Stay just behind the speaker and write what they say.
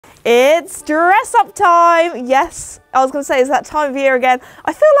It's dress up time. Yes, I was going to say, it's that time of year again.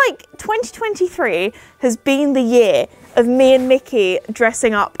 I feel like 2023 has been the year of me and Mickey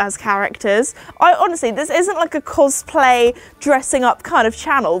dressing up as characters. Honestly, this isn't like a cosplay dressing up kind of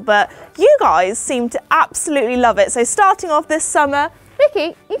channel, but you guys seem to absolutely love it. So starting off this summer,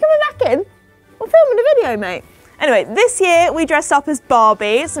 Mickey, you coming back in? We're filming a video, mate. Anyway, this year we dressed up as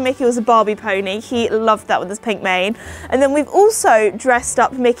Barbie, so Mickey was a Barbie pony. He loved that with his pink mane. And then we've also dressed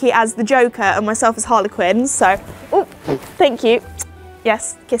up Mickey as the Joker and myself as Harley Quinn, so, oh, thank you.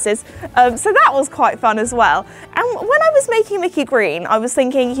 Yes, kisses. So that was quite fun as well. And when I was making Mickey green, I was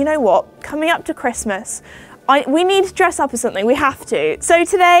thinking, you know what, coming up to Christmas, we need to dress up as something, we have to. So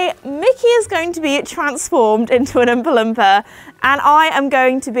today, Mickey is going to be transformed into an Oompa Loompa, and I am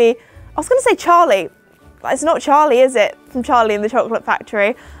going to be, I was going to say Charlie, but it's not Charlie, is it? From Charlie and the Chocolate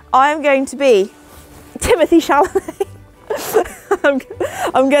Factory. I am going to be Timothy Chalamet.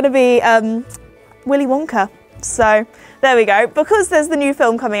 I'm going to be Willy Wonka. So there we go, because there's the new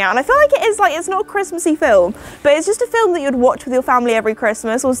film coming out, and I feel like it's not a Christmassy film, but it's just a film that you'd watch with your family every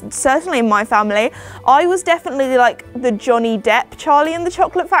Christmas, or certainly in my family. I was definitely like the Johnny Depp Charlie and the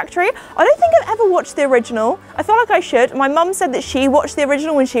Chocolate Factory. I don't think I've ever watched the original. I feel like I should. My mum said that she watched the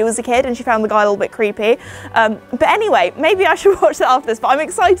original when she was a kid and she found the guy a little bit creepy. But anyway, maybe I should watch that after this, but I'm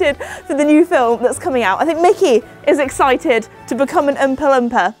excited for the new film that's coming out. I think Mickey is excited to become an Oompa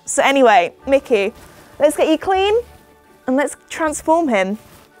Loompa. So anyway, Mickey, let's get you clean and let's transform him.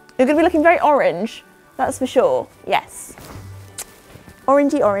 You're going to be looking very orange, that's for sure. Yes.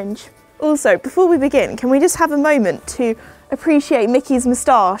 Orangey orange. Also, before we begin, can we just have a moment to appreciate Mickey's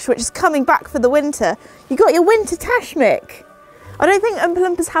moustache, which is coming back for the winter. You got your winter tash, Mick. I don't think Oompa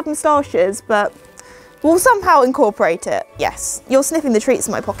Loompas have moustaches, but we'll somehow incorporate it. Yes. You're sniffing the treats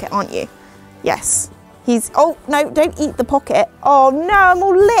in my pocket, aren't you? Yes. Oh, no, don't eat the pocket. Oh no, I'm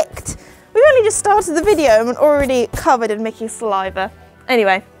all licked. We've only just started the video and I'm already covered in Mickey's saliva.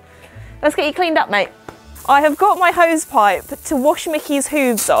 Anyway, let's get you cleaned up, mate. I have got my hose pipe to wash Mickey's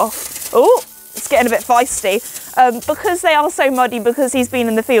hooves off. Oh, it's getting a bit feisty. Because they are so muddy because he's been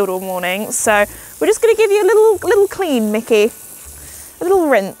in the field all morning. So we're just going to give you a little clean, Mickey. A little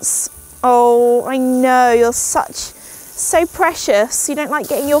rinse. Oh, I know, you're so precious. You don't like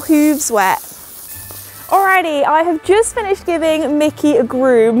getting your hooves wet. Alrighty, I have just finished giving Mickey a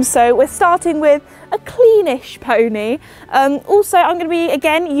groom, so we're starting with a cleanish pony. Also, I'm going to be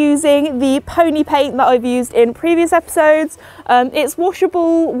again using the pony paint that I've used in previous episodes. It's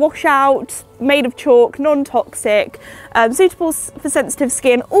washable, wash out, made of chalk, non-toxic, suitable for sensitive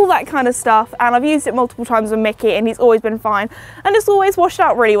skin, all that kind of stuff. And I've used it multiple times with Mickey and he's always been fine. And it's always washed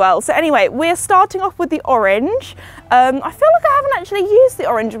out really well. So anyway, we're starting off with the orange. I feel like I haven't actually used the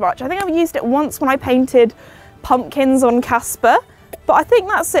orange much. I think I've used it once when I painted pumpkins on Casper. But I think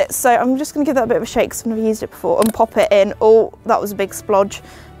that's it, so I'm just going to give that a bit of a shake because I've never used it before, and pop it in. Oh, that was a big splodge.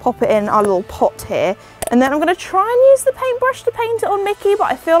 Pop it in our little pot here. And then I'm going to try and use the paintbrush to paint it on Mickey,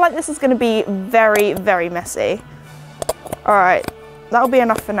 but I feel like this is going to be very, very messy. All right, that'll be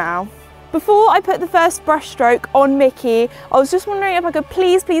enough for now. Before I put the first brush stroke on Mickey, I was just wondering if I could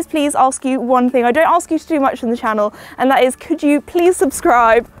please ask you one thing. I don't ask you to do much on the channel, and that is, could you please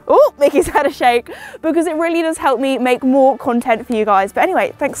subscribe? Oh, Mickey's had a shake, because it really does help me make more content for you guys. But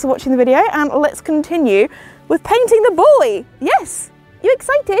anyway, thanks for watching the video, and let's continue with painting the boy. Yes, you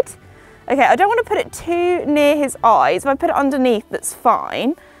excited? Okay, I don't want to put it too near his eyes. If I put it underneath, that's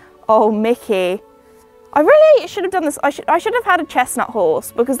fine. Oh, Mickey. I really should have done this. I should have had a chestnut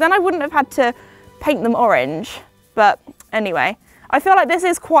horse, because then I wouldn't have had to paint them orange. But anyway, I feel like this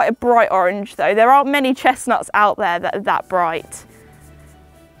is quite a bright orange though. There aren't many chestnuts out there that are that bright.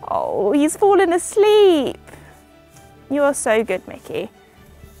 Oh, he's fallen asleep. You are so good, Mickey.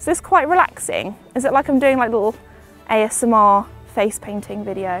 Is this quite relaxing? Is it like I'm doing like a little ASMR face painting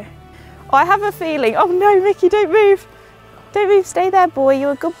video? I have a feeling, oh no, Mickey, don't move. Don't move, stay there, boy.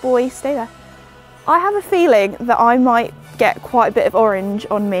 You're a good boy, stay there. I have a feeling that I might get quite a bit of orange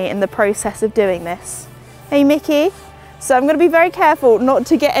on me in the process of doing this. Hey, Mickey. So I'm going to be very careful not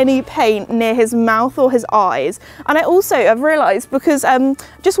to get any paint near his mouth or his eyes. And I've realised, because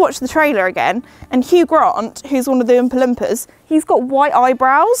just watched the trailer again, and Hugh Grant, who's one of the Oompa Loompas, he's got white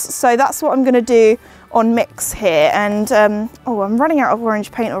eyebrows. So that's what I'm going to do on Mix here. And oh, I'm running out of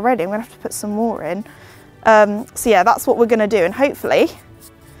orange paint already. I'm going to have to put some more in. So yeah, that's what we're going to do. And hopefully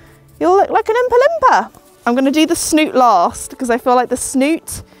you'll look like an Oompa Loompa. I'm going to do the snoot last, because I feel like the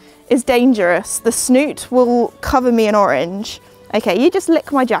snoot is dangerous. The snoot will cover me in orange. Okay, you just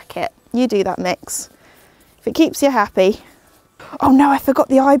lick my jacket. You do that, Mix. If it keeps you happy. Oh no, I forgot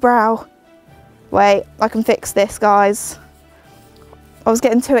the eyebrow. Wait, I can fix this, guys. I was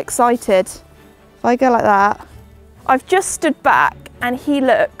getting too excited. If I go like that. I've just stood back and he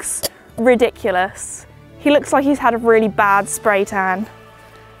looks ridiculous. He looks like he's had a really bad spray tan.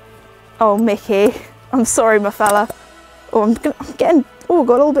 Oh, Mickey, I'm sorry, my fella. Oh, I'm getting, oh,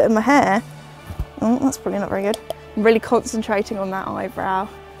 got a little bit in my hair. Oh, that's probably not very good. I'm really concentrating on that eyebrow.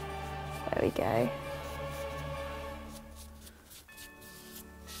 There we go.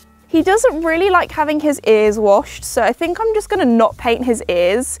 He doesn't really like having his ears washed, so I think I'm just gonna not paint his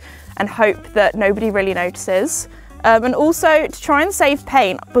ears and hope that nobody really notices. And also to try and save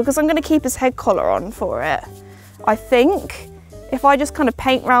paint, because I'm gonna keep his head collar on for it. I think if I just kind of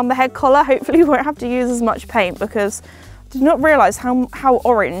paint around the head collar, hopefully we won't have to use as much paint, because I did not realise how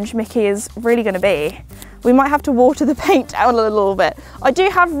orange Mickey is really gonna be. We might have to water the paint down a little bit. I do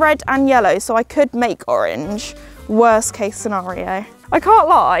have red and yellow, so I could make orange, worst case scenario. I can't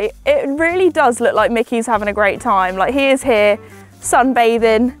lie, it really does look like Mickey's having a great time. Like he is here,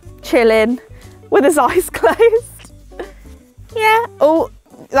 sunbathing, chilling, with his eyes closed. Yeah, oh,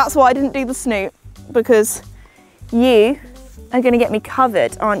 that's why I didn't do the snoot, because you are gonna get me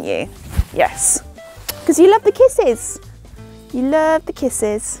covered, aren't you? Yes, because you love the kisses. You love the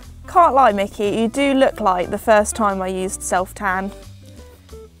kisses. Can't lie, Mickey, you do look like the first time I used self-tan.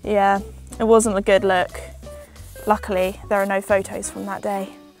 Yeah, it wasn't a good look. Luckily, there are no photos from that day.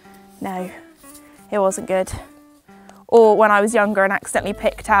 No, it wasn't good. Or when I was younger and accidentally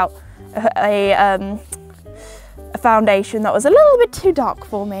picked out a foundation that was a little bit too dark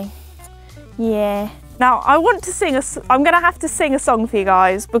for me. Yeah. Now, I want to sing I'm gonna have to sing a song for you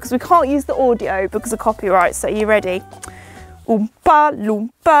guys because we can't use the audio because of copyright, so are you ready? Oompa,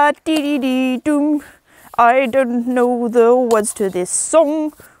 loompa, dee-dee-dee-doom. I don't know the words to this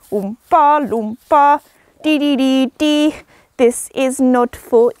song. Oompa, loompa, dee-dee-dee-dee. This is not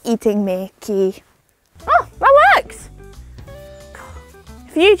for eating, Mickey. Oh, that works.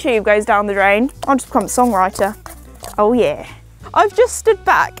 If YouTube goes down the drain, I'll just become a songwriter. Oh yeah. I've just stood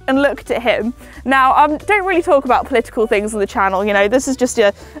back and looked at him. Now, I don't really talk about political things on the channel, you know, this is just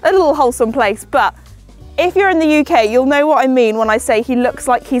a little wholesome place, but if you're in the UK, you'll know what I mean when I say he looks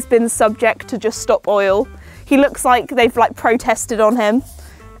like he's been subject to Just Stop Oil. He looks like they've like protested on him.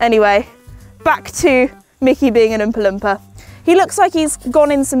 Anyway, back to Mickey being an Oompa Loompa. He looks like he's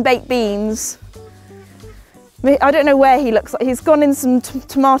gone in some baked beans. I don't know where he looks like. He's gone in some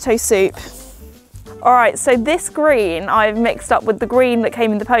tomato soup. All right, so this green I've mixed up with the green that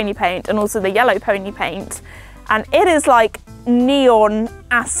came in the pony paint and also the yellow pony paint. And it is like neon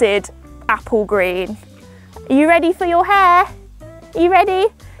acid apple green. Are you ready for your hair? Are you ready?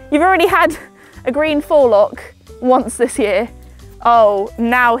 You've already had a green forelock once this year. Oh,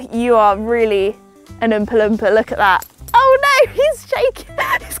 now you are really an Oompa Loompa. Look at that. Oh no, he's shaking.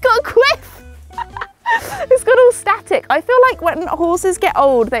 He's got a quiff. It's got all static. I feel like when horses get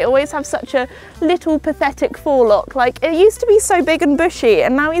old, they always have such a little pathetic forelock. Like it used to be so big and bushy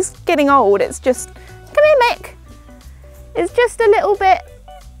and now he's getting old. It's just, come here, Mick. It's just a little bit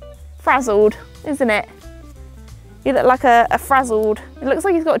frazzled, isn't it? You look like a frazzled, it looks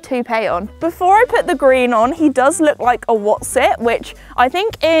like he's got a toupee on. Before I put the green on, he does look like a What's-It, which I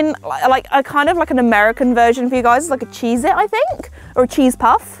think in like a kind of like an American version for you guys is like a Cheez-It, I think, or a cheese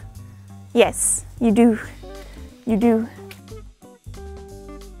puff. Yes, you do, you do.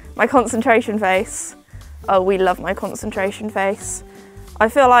 My concentration face. Oh, we love my concentration face. I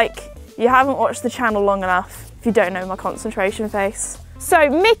feel like you haven't watched the channel long enough if you don't know my concentration face. So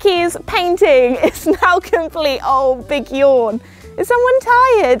Mickey's painting is now complete. Oh, big yawn. Is someone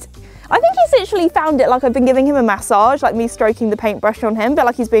tired? I think he's literally found it like I've been giving him a massage, like me stroking the paintbrush on him, but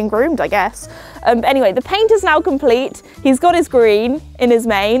like he's being groomed, I guess. Anyway, the paint is now complete. He's got his green in his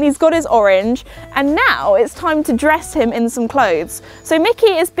mane, he's got his orange, and now it's time to dress him in some clothes. So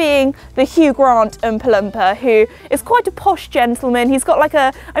Mickey is being the Hugh Grant Oompa Loompa, who is quite a posh gentleman. He's got like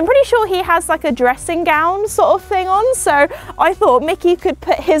I'm pretty sure he has like a dressing gown sort of thing on, so I thought Mickey could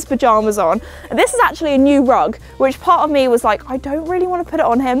put his pajamas on. This is actually a new rug, which part of me was like, I don't really want to put it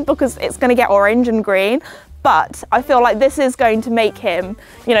on him because it's going to get orange and green. But I feel like this is going to make him,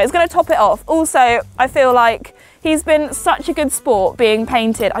 you know, it's going to top it off. Also, I feel like he's been such a good sport being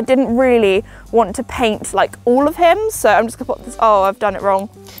painted. I didn't really want to paint like all of him, so I'm just gonna put this, oh, I've done it wrong.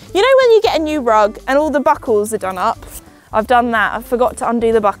 You know when you get a new rug and all the buckles are done up? I've done that, I forgot to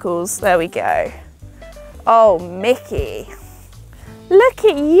undo the buckles. There we go. Oh, Mickey. Look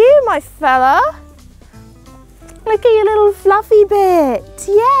at you, my fella. Look at your little fluffy bit,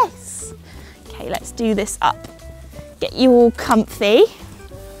 yes. Okay, let's do this up. Get you all comfy.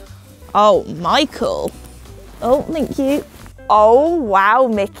 Oh, Michael. Oh, thank you. Oh, wow,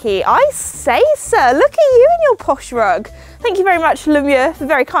 Mickey. I say so. Look at you in your posh rug. Thank you very much, Lumiere, for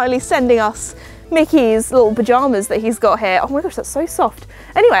very kindly sending us Mickey's little pyjamas that he's got here. Oh my gosh, that's so soft.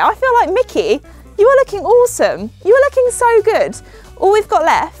 Anyway, I feel like Mickey, you are looking awesome. You are looking so good. All we've got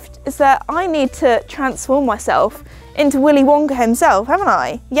left is that I need to transform myself into Willy Wonka himself, haven't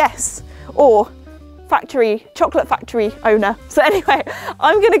I? Yes, or chocolate factory owner. So anyway,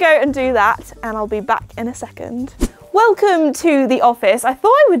 I'm gonna go and do that and I'll be back in a second. Welcome to the office. I thought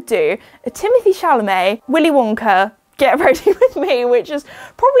I would do a Timothy Chalamet, Willy Wonka, get ready with me, which is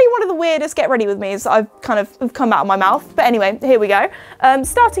probably one of the weirdest get ready with me's that I've kind of come out of my mouth. But anyway, here we go.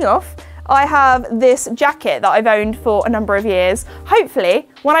 Starting off, I have this jacket that I've owned for a number of years. Hopefully,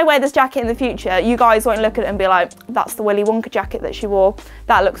 when I wear this jacket in the future, you guys won't look at it and be like, that's the Willy Wonka jacket that she wore.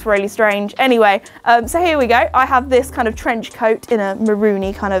 That looks really strange. Anyway, so here we go. I have this kind of trench coat in a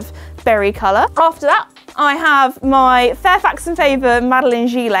maroony kind of berry colour. After that, I have my Fairfax and Favour Madeleine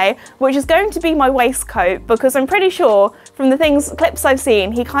gilet, which is going to be my waistcoat because I'm pretty sure from the clips I've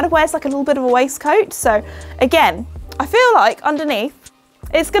seen, he kind of wears like a little bit of a waistcoat. So again, I feel like underneath,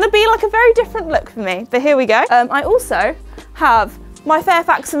 it's going to be like a very different look for me, but here we go. I also have my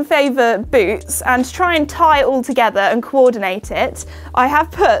Fairfax and Favour boots, and to try and tie it all together and coordinate it, I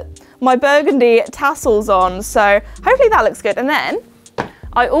have put my burgundy tassels on, so hopefully that looks good. And then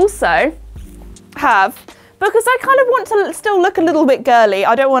I also have, because I kind of want to still look a little bit girly,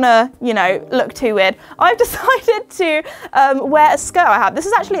 I don't want to, you know, look too weird, I've decided to wear a skirt I have. This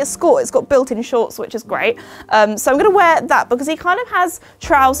is actually a skirt, it's got built-in shorts, which is great. So I'm going to wear that because he kind of has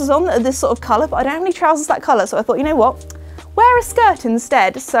trousers on that are this sort of colour, but I don't have any trousers that colour, so I thought, you know what, wear a skirt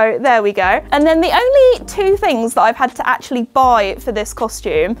instead. So there we go. And then the only two things that I've had to actually buy for this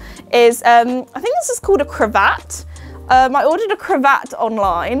costume is, I think this is called a cravat. I ordered a cravat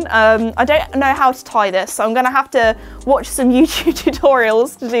online. I don't know how to tie this, so I'm gonna have to watch some YouTube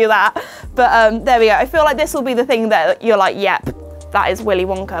tutorials to do that. But there we go. I feel like this will be the thing that you're like, yep, that is Willy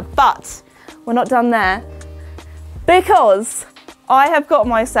Wonka. But we're not done there, because I have got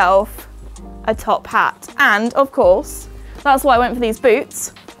myself a top hat. And of course, that's why I went for these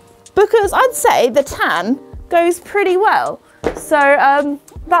boots, because I'd say the tan goes pretty well. So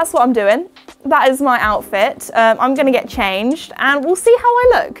that's what I'm doing. That is my outfit. I'm gonna get changed and we'll see how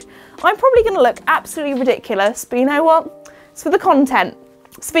I look. I'm probably gonna look absolutely ridiculous, but you know what? It's for the content.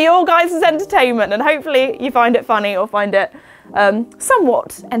 It's for your guys' entertainment, and hopefully you find it funny or find it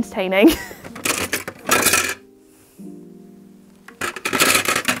somewhat entertaining.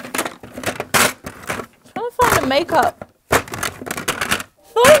 Trying to find a makeup.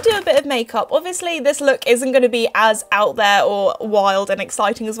 Thought I'd do a bit of makeup. Obviously this look isn't going to be as out there or wild and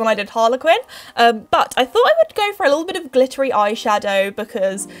exciting as when I did Harlequin, but I thought I would go for a little bit of glittery eyeshadow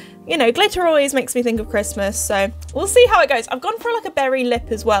because, you know, glitter always makes me think of Christmas, so we'll see how it goes. I've gone for like a berry lip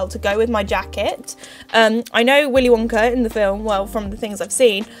as well to go with my jacket. I know Willy Wonka in the film, well, from the things I've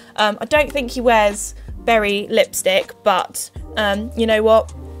seen, I don't think he wears berry lipstick, but you know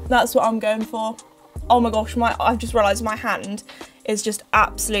what, that's what I'm going for. Oh my gosh, I've just realised my hand is just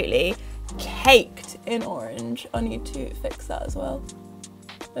absolutely caked in orange. I need to fix that as well.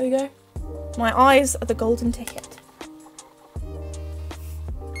 There we go. My eyes are the golden ticket.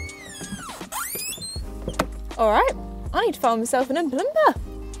 All right, I need to find myself an Oompa Loompa.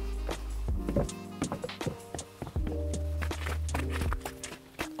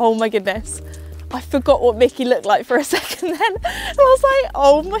 Oh my goodness. I forgot what Mickey looked like for a second then. And I was like,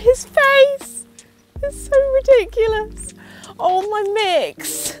 oh my, his face. It's so ridiculous. Oh my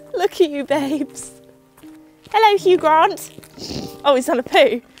Mix. Look at you, babes. Hello, Hugh Grant. Oh, he's done a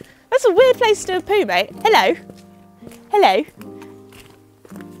poo. That's a weird place to do a poo, mate. Hello. Hello.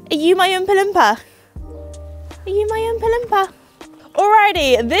 Are you my Oompa Loompa? Are you my Oompa Loompa?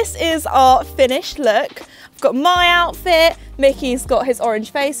 Alrighty, this is our finished look. I've got my outfit. Mickey's got his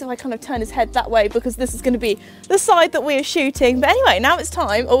orange face, if I kind of turn his head that way because this is going to be the side that we are shooting. But anyway, now it's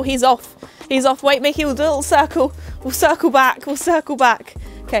time. Oh, he's off. He's off. Wait, Mickey, we'll do a little circle. We'll circle back. We'll circle back.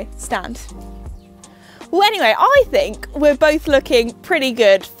 Okay, stand. Well, anyway, I think we're both looking pretty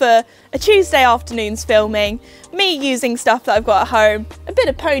good for a Tuesday afternoon's filming. Me using stuff that I've got at home, a bit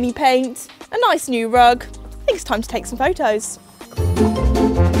of pony paint, a nice new rug. I think it's time to take some photos.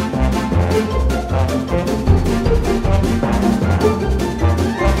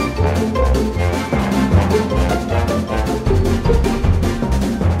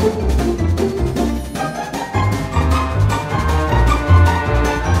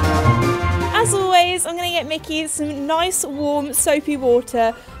 Mickey some nice warm soapy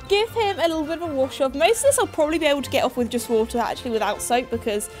water. Give him a little bit of a wash off. Most of this I'll probably be able to get off with just water, actually, without soap,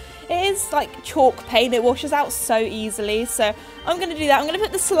 because it is like chalk paint. It washes out so easily. So I'm going to do that. I'm going to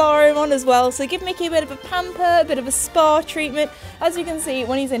put the solarium on as well. So give Mickey a bit of a pamper, a bit of a spa treatment. As you can see,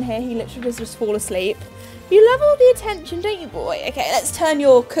 when he's in here, he literally does just fall asleep. You love all the attention, don't you, boy? Okay, let's turn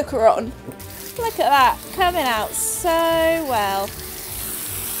your cooker on. Look at that, coming out so well.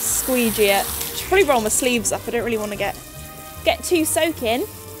 Squeegee it. Should probably roll my sleeves up. I don't really want to get too soaking.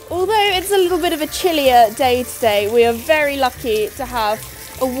 Although it's a little bit of a chillier day today, we are very lucky to have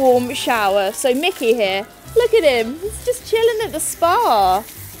a warm shower. So Mickey here, look at him. He's just chilling at the spa.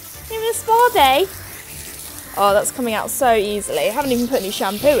 Having a spa day. Oh, that's coming out so easily. I haven't even put any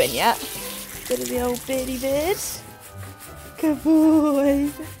shampoo in yet. Bit of the old beardy beard. Good boy.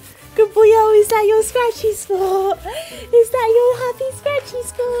 Good boy. Oh, is that your scratchy spot? Is that your happy scratchy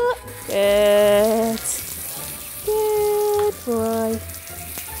spot? Good. Good boy.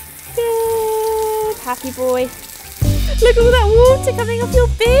 Good. Happy boy. Look at all that water coming off your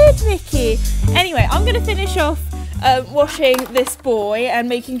beard, Mickey. Anyway, I'm going to finish off washing this boy and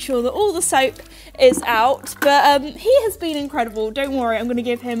making sure that all the soap is out. But he has been incredible. Don't worry, I'm going to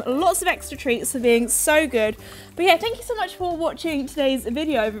give him lots of extra treats for being so good. But yeah, thank you so much for watching today's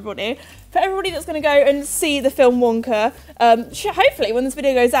video, everybody. For everybody that's going to go and see the film Wonka, hopefully when this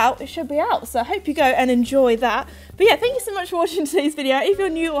video goes out, it should be out. So I hope you go and enjoy that. But yeah, thank you so much for watching today's video. If you're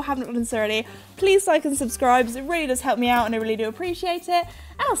new or haven't done so already, please like and subscribe. It really does help me out and I really do appreciate it.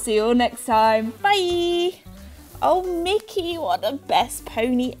 And I'll see you all next time. Bye! Oh, Mickey, what the best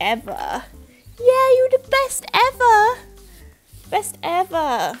pony ever. Yeah, you're the best ever. Best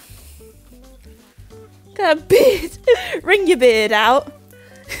ever. Got a beard. Wring your beard out.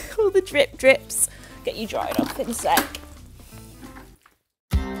 All the drip drips. Get you dried off in a sec.